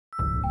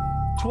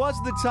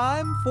'Twas the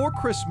time for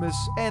Christmas,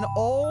 and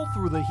all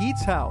through the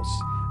Heat's house,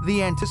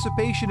 the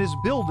anticipation is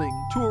building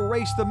to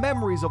erase the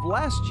memories of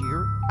last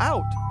year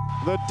out.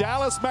 The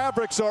Dallas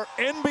Mavericks are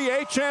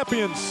NBA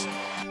champions.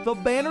 The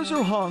banners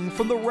are hung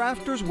from the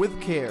rafters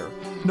with care,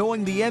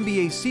 knowing the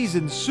NBA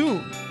season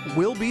soon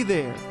will be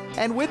there.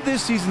 And with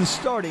this season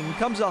starting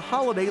comes a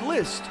holiday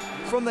list.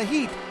 From the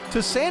Heat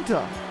to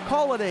Santa,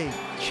 call it a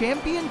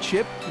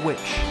championship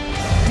wish.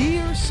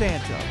 Dear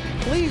Santa,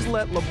 please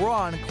let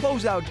LeBron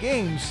close out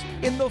games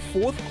in the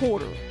fourth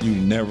quarter. You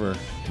never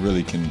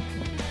really can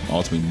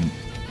ultimately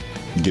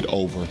get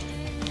over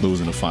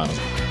losing the finals.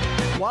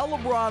 While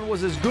LeBron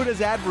was as good as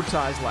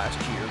advertised last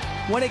year,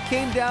 when it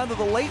came down to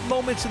the late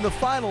moments in the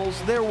finals,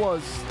 there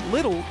was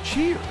little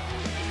cheer.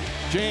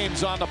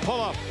 James on the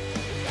pull-up.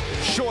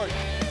 Short.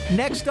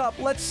 Next up,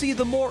 let's see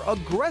the more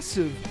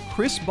aggressive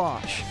Chris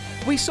Bosh.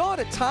 We saw it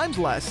at times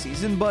last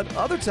season, but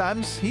other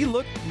times he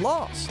looked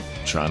lost.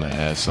 Trying to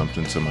add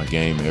something to my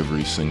game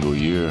every single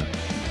year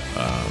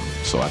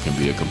so I can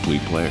be a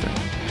complete player.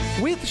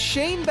 With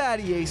Shane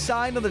Battier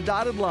signed on the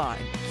dotted line,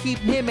 keep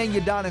him and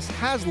Udonis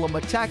Haslem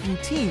attacking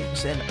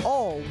teams and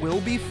all will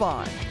be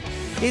fine.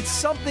 It's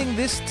something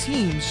this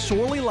team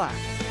sorely lacked.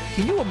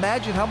 Can you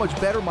imagine how much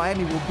better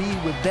Miami will be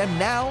with them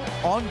now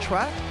on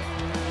track?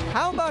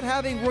 How about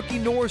having rookie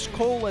Norris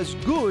Cole as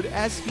good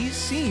as he's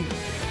seen?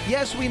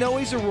 Yes, we know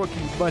he's a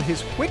rookie, but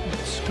his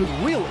quickness could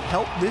really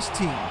help this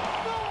team.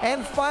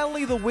 And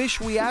finally, the wish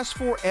we ask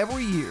for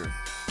every year.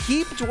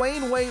 Keep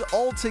Dwayne Wade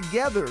all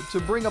together to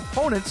bring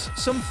opponents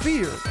some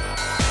fear.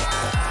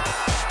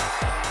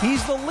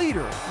 He's the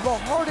leader, the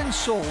heart and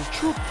soul,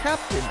 true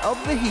captain of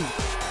the Heat.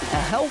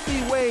 A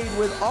healthy Wade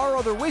with our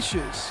other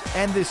wishes,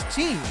 and this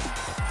team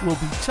will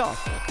be tough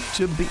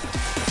to beat.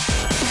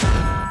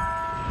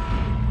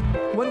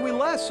 When we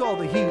last saw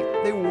the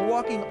Heat, they were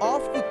walking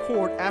off the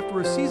court after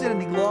a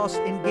season-ending loss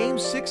in Game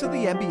 6 of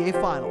the NBA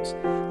Finals.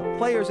 The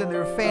players and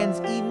their fans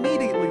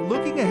immediately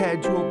looking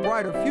ahead to a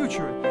brighter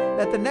future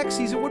that the next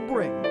season would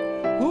bring.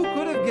 Who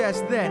could have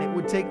guessed then it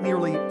would take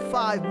nearly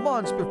 5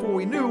 months before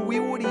we knew we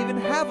would even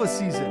have a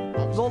season?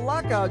 The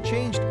lockout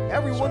changed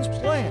everyone's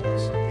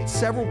plans.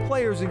 Several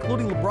players,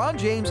 including LeBron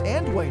James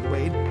and Dwayne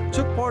Wade,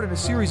 took part in a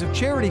series of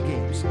charity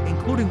games,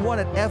 including one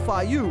at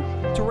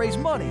FIU, to raise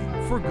money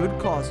for good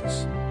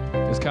causes.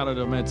 It's kind of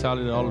the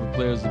mentality that all of the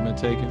players have been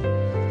taking.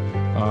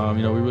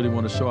 We really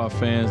want to show our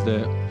fans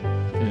that,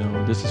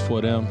 this is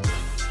for them.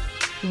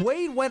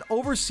 Wade went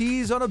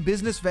overseas on a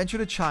business venture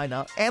to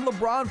China, and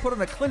LeBron put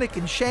on a clinic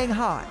in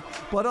Shanghai.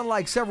 But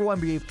unlike several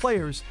NBA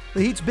players,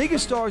 the Heat's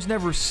biggest stars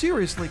never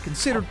seriously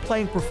considered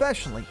playing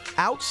professionally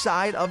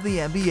outside of the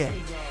NBA.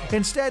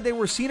 Instead, they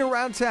were seen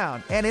around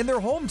town and in their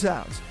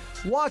hometowns,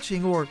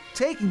 watching or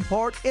taking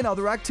part in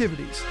other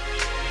activities.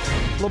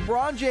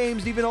 LeBron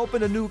James even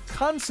opened a new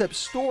concept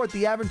store at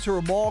the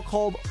Aventura Mall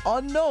called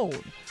Unknown.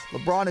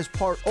 LeBron is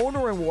part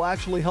owner and will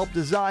actually help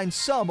design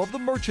some of the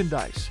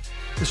merchandise.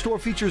 The store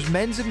features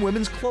men's and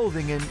women's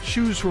clothing and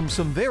shoes from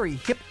some very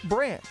hip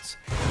brands.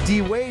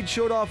 D. Wade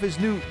showed off his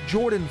new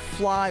Jordan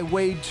Fly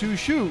Wade 2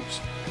 shoes.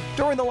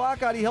 During the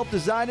lockout, he helped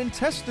design and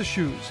test the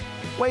shoes.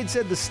 Wade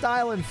said the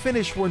style and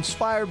finish were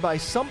inspired by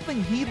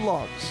something he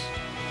loves: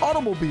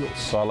 automobiles.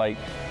 So I like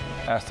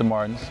Aston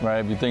Martins, right?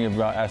 If you think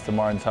about Aston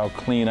Martins, how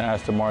clean an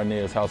Aston Martin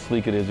is, how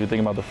sleek it is. You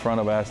think about the front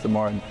of Aston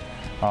Martin,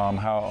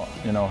 how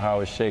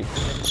it's shaped.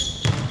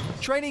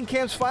 Training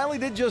camps finally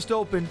did just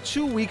open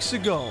 2 weeks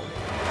ago.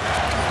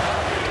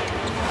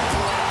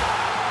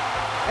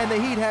 And the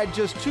Heat had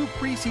just 2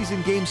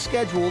 preseason games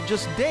scheduled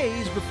just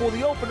days before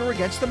the opener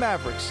against the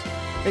Mavericks.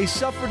 They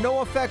suffered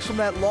no effects from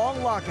that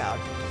long lockout,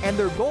 and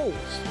their goals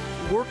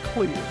were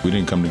clear. We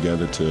didn't come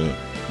together to,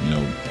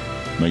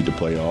 make the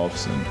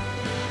playoffs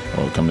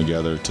or come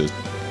together to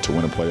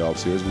win a playoff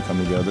series. We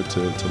come together to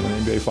win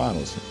NBA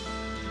Finals.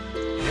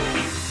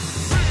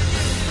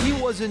 He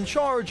was in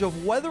charge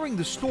of weathering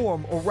the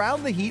storm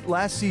around the Heat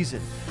last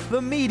season.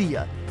 The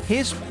media,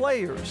 his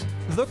players,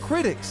 the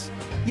critics.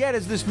 Yet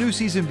as this new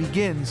season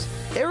begins,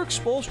 Eric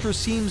Spoelstra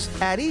seems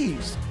at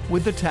ease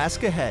with the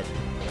task ahead.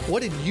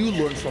 What did you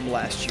learn from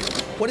last year?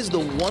 What is the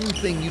one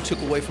thing you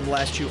took away from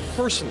last year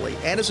personally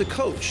and as a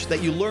coach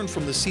that you learned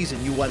from the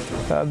season you went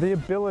through? The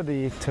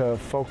ability to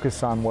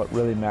focus on what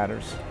really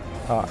matters.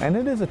 And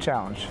it is a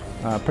challenge,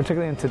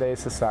 particularly in today's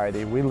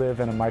society. We live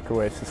in a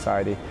microwave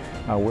society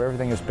where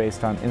everything is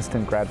based on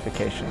instant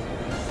gratification.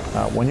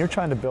 When you're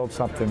trying to build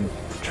something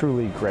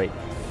truly great,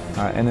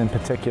 and in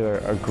particular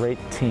a great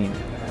team,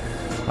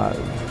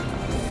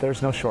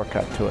 there's no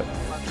shortcut to it.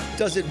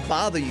 Does it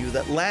bother you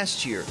that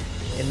last year,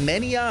 in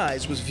many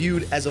eyes, was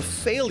viewed as a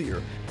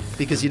failure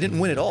because you didn't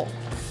win it all?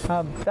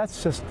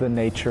 That's just the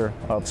nature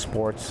of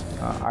sports.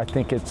 I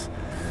think it's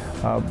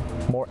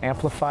more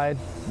amplified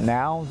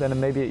now than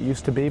maybe it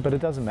used to be, but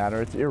it doesn't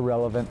matter. It's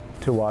irrelevant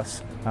to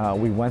us.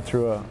 We went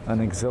through an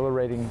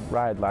exhilarating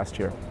ride last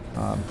year.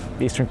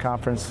 Eastern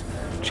Conference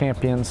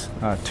champions,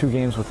 2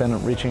 games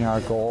within reaching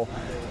our goal.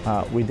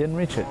 We didn't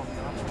reach it.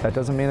 That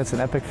doesn't mean it's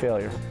an epic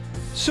failure.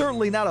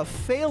 Certainly not a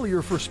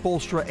failure for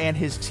Spoelstra and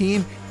his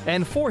team,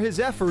 and for his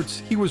efforts,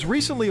 he was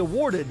recently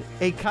awarded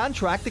a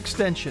contract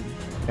extension.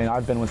 And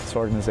I've been with this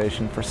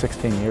organization for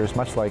 16 years,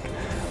 much like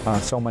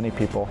so many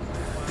people,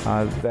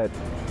 that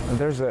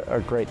there's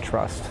a great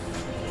trust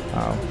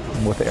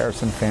with the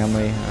Harrison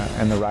family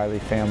and the Riley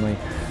family.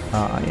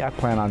 Yeah, I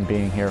plan on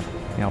being here,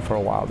 for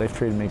a while. They've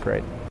treated me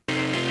great.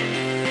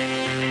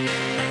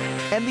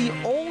 And the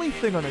only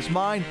thing on his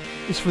mind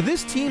is for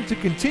this team to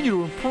continue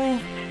to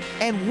improve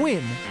and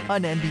win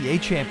an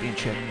NBA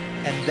championship.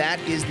 And that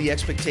is the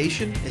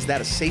expectation? Is that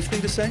a safe thing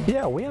to say?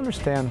 Yeah, we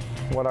understand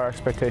what our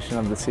expectation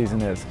of the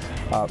season is.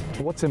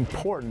 What's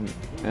important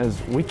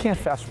is we can't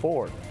fast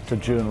forward to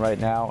June right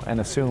now and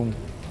assume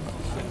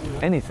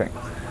anything.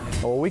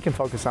 What we can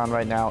focus on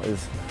right now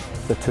is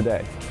the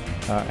today.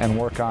 And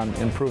work on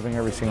improving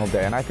every single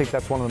day. And I think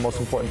that's one of the most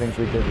important things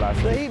we did last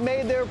week. The Heat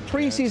made their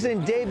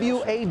preseason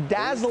debut a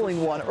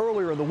dazzling one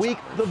earlier in the week.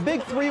 The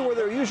Big Three were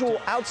their usual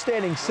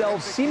outstanding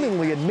selves,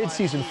 seemingly in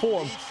midseason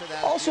form.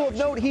 Also of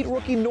note, Heat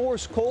rookie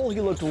Norris Cole.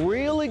 He looked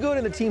really good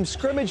in the team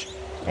scrimmage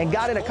and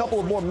got in a couple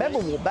of more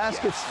memorable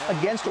baskets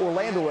against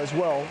Orlando as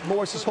well.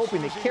 Norris is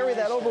hoping to carry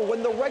that over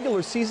when the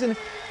regular season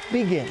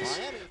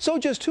begins. So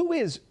just who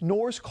is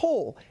Norris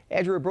Cole?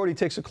 Andrew Brody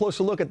takes a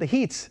closer look at the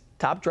Heat's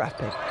top draft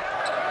pick.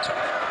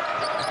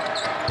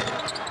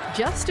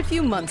 Just a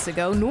few months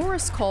ago,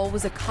 Norris Cole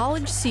was a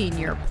college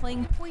senior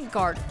playing point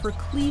guard for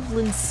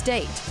Cleveland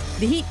State.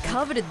 The Heat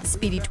coveted the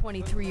speedy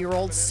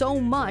 23-year-old so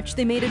much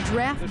they made a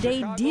draft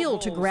day deal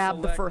to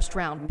grab the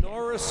first-round pick.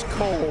 Norris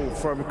Cole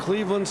from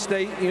Cleveland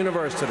State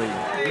University.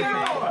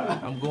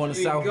 I'm going to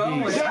South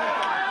Beach.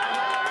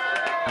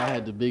 I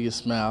had the biggest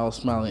smile. I was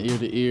smiling ear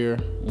to ear.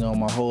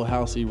 My whole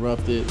house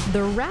erupted.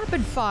 The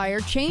rapid-fire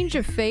change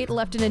of fate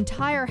left an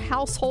entire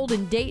household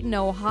in Dayton,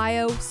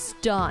 Ohio,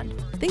 stunned.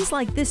 Things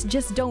like this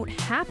just don't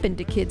happen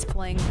to kids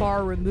playing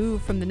far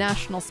removed from the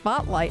national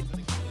spotlight.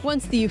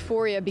 Once the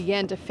euphoria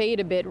began to fade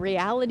a bit,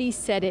 reality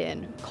set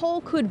in.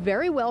 Cole could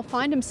very well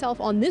find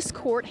himself on this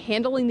court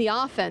handling the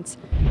offense,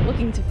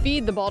 looking to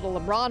feed the ball to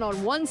LeBron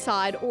on one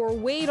side or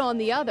Wade on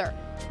the other.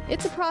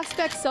 It's a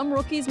prospect some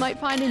rookies might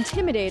find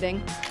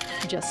intimidating,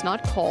 just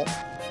not Cole.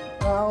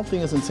 I don't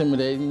think it's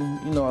intimidating.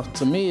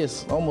 To me,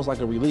 it's almost like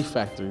a relief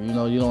factor. You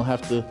don't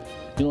have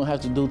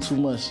to do too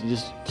much. You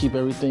just keep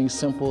everything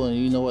simple, and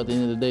at the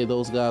end of the day,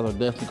 those guys are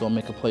definitely gonna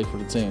make a play for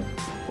the team.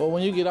 Well,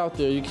 when you get out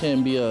there, you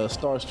can't be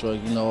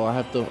starstruck. I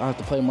have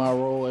to play my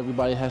role.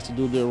 Everybody has to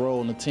do their role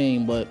in the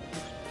team, but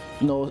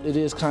it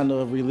is kind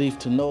of a relief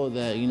to know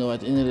that at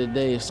the end of the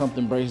day, if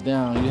something breaks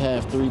down, you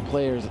have three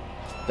players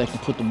that can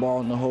put the ball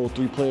in the hole,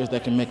 three players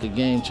that can make a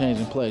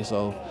game-changing play.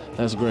 So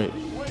that's great.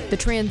 The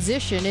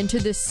transition into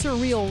this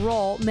surreal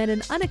role meant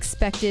an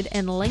unexpected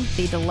and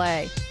lengthy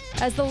delay.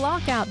 As the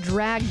lockout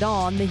dragged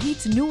on, the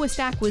Heat's newest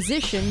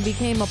acquisition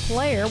became a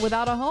player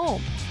without a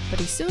home. But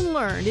he soon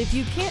learned if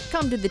you can't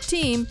come to the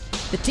team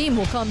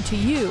will come to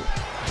you.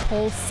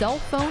 Cole's cell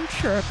phone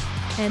chirped,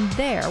 and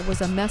there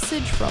was a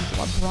message from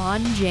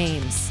LeBron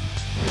James.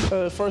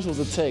 First was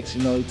a text.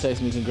 He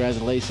texted me,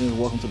 congratulations,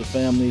 welcome to the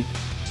family.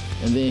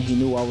 And then he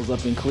knew I was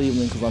up in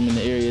Cleveland because I'm in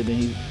the area.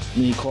 Then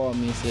he called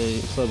me and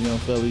said, "What's up, young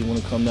fella? You want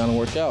to come down and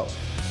work out?"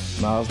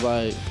 And I was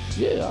like,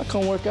 "Yeah, I'll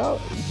come work out."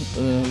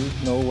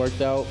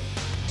 Worked out,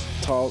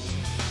 talked.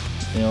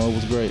 It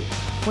was great.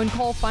 When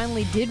Cole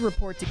finally did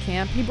report to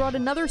camp, he brought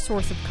another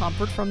source of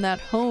comfort from that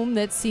home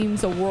that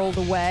seems a world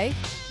away,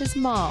 his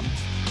mom.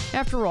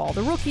 After all,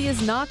 the rookie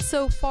is not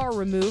so far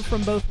removed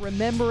from both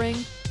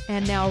remembering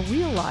and now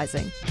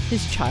realizing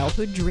his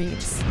childhood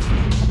dreams.